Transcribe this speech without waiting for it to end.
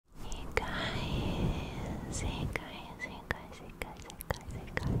How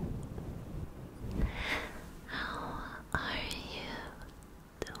are you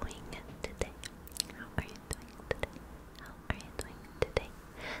doing today? How are you doing today? How are you doing today?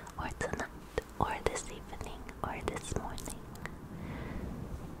 Or tonight, or this evening, or this morning?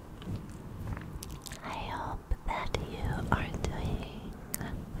 I hope that you are doing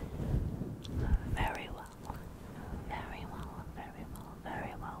very well. Very well, very well,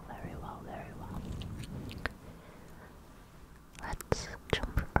 very well, very well, very well. Let's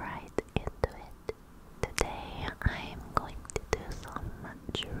jump right into it. Today I'm going to do some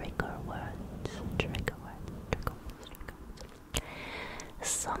trigger words.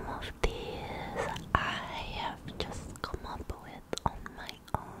 Some of these I have just come up with on my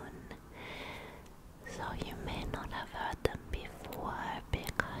own, so you may not have heard them before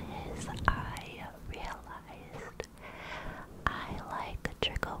because I realized I like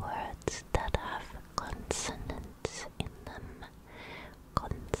trigger words that have consonants in them.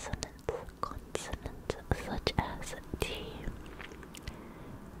 Consonants such as T,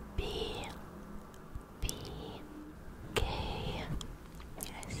 B, P, K,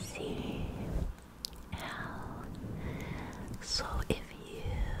 C,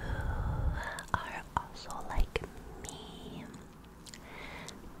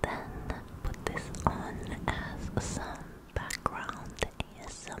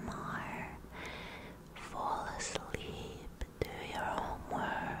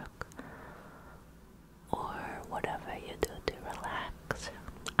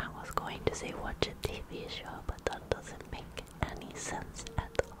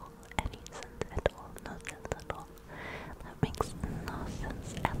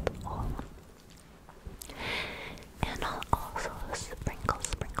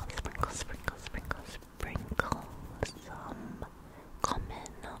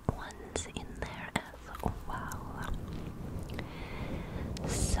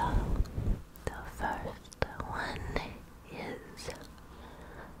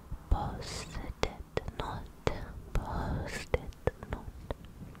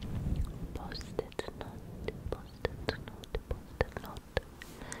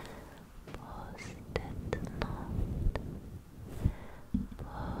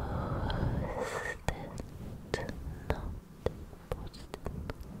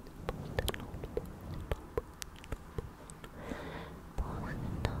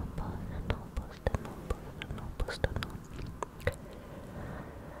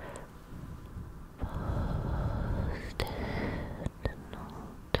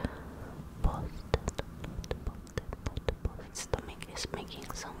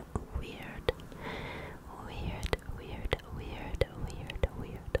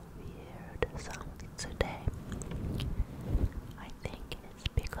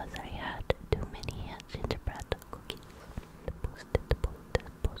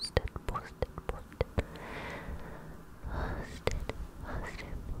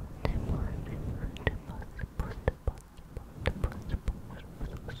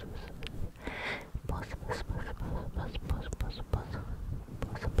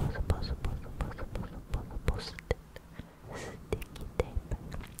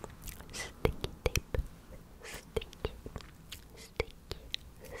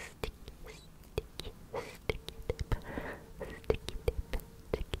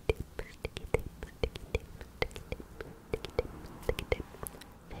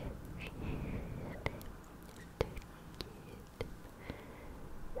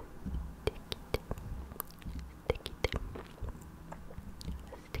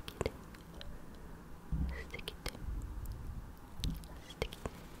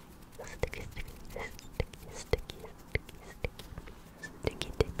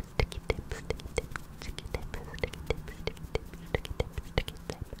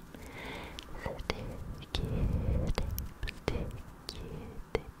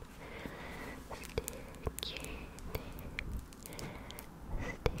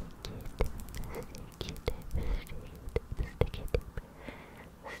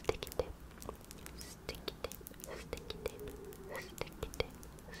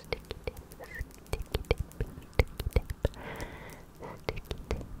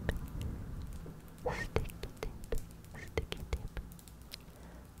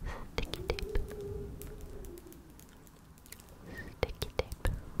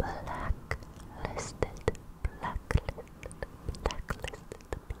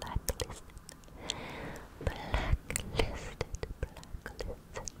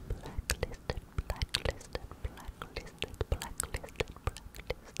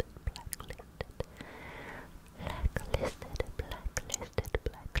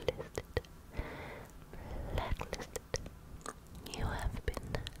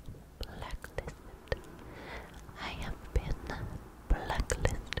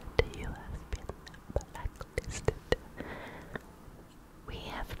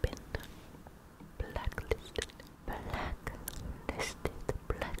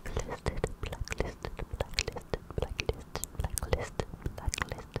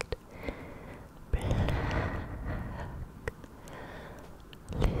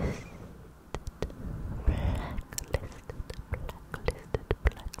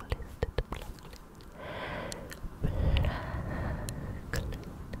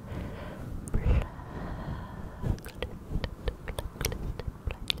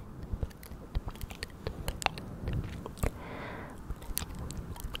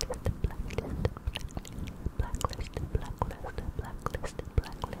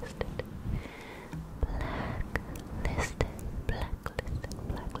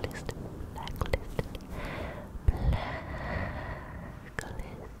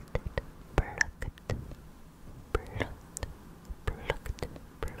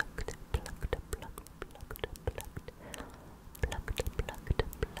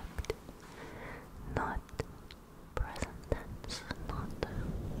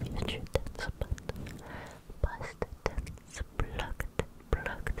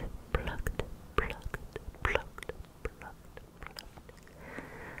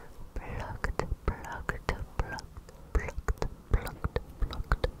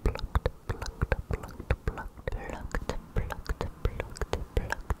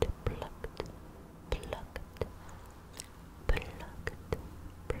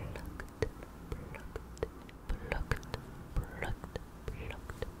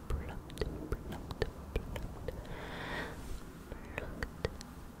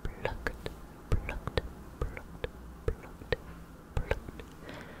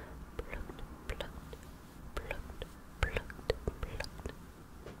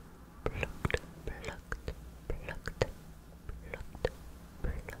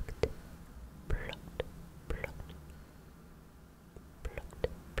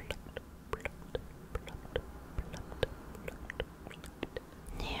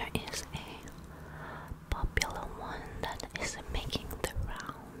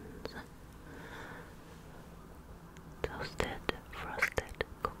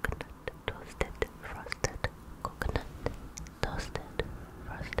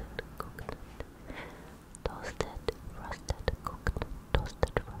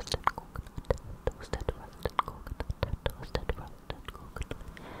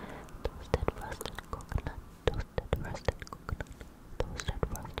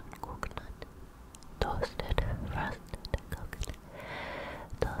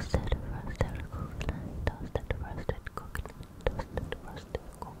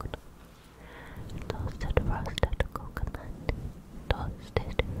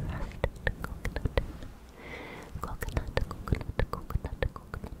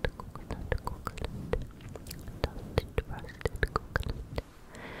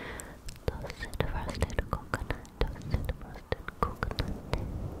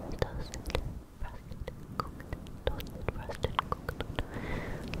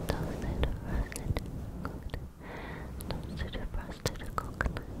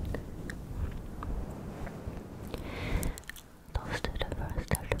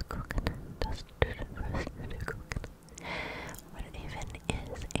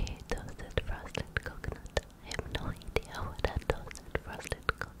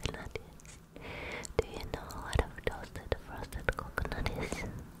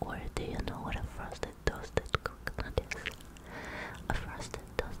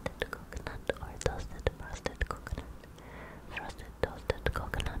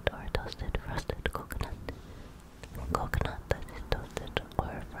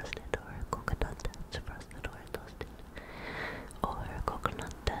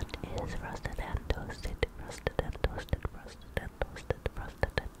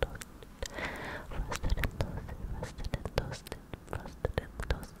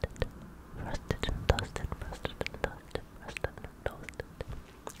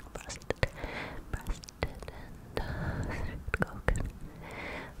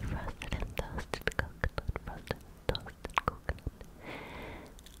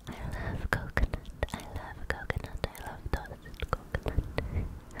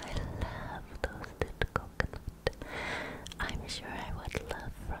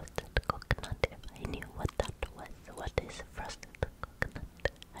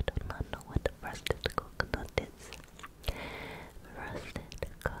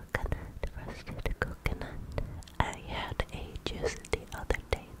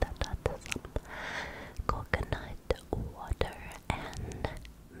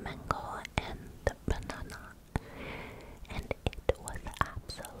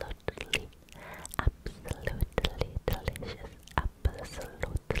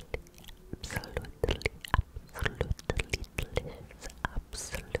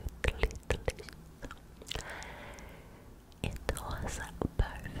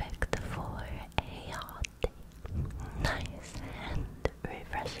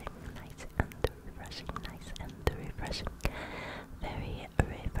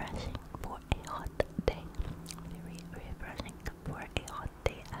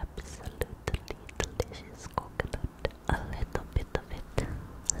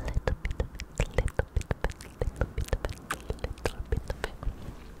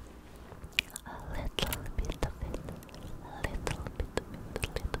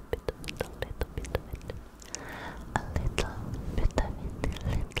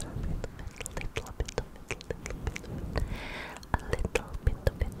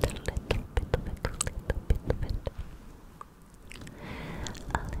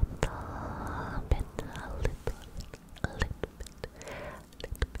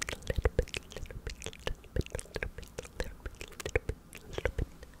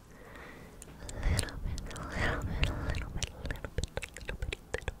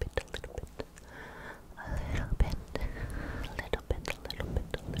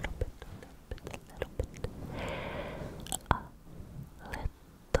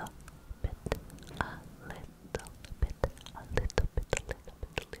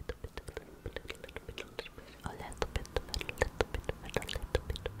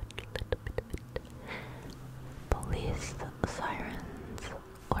 Police sirens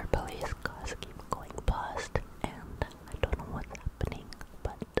or police cars keep going past, and I don't know what's happening,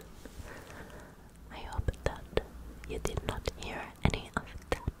 but I hope that you did not hear any of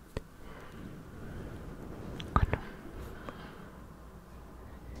that.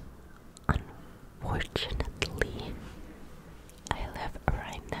 Unfortunately, I live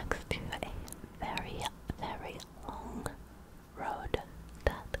right next to a very, very long road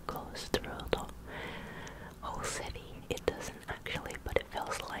that goes through the whole city. It doesn't actually, but it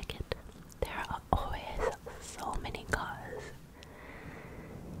feels like it. There are always so many cars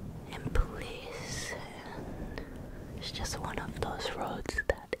and police, and it's just one of those roads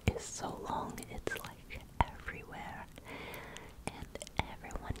that is so long, it's like everywhere, and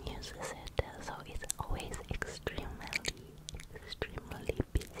everyone uses it, so it's always extremely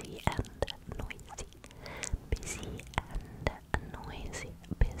busy and noisy. Busy and noisy.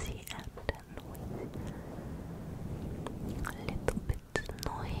 Busy and noisy. A little bit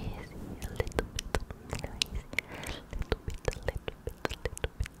noisy, a little bit noisy, a little bit noisy,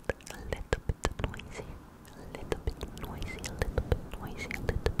 a little bit noisy, a little bit noisy, a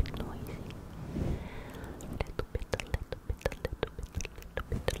little bit noisy.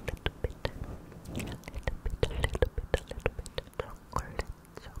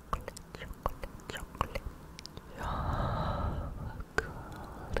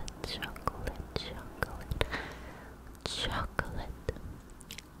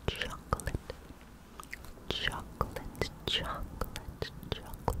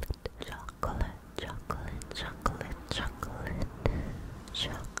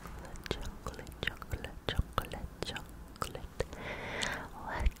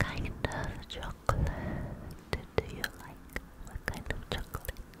 What kind of chocolate do you like? What kind of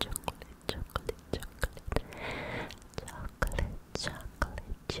chocolate? Chocolate.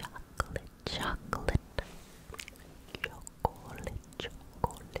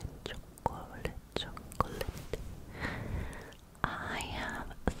 I have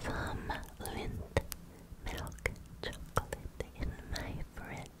some Lindt milk chocolate in my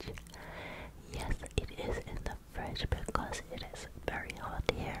fridge. Yes, it is in the fridge because it is very hot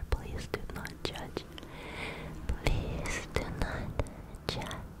here. Please do not judge. Please do not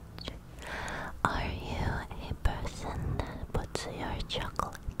judge. Are you a person that puts your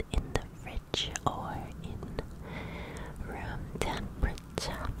chocolate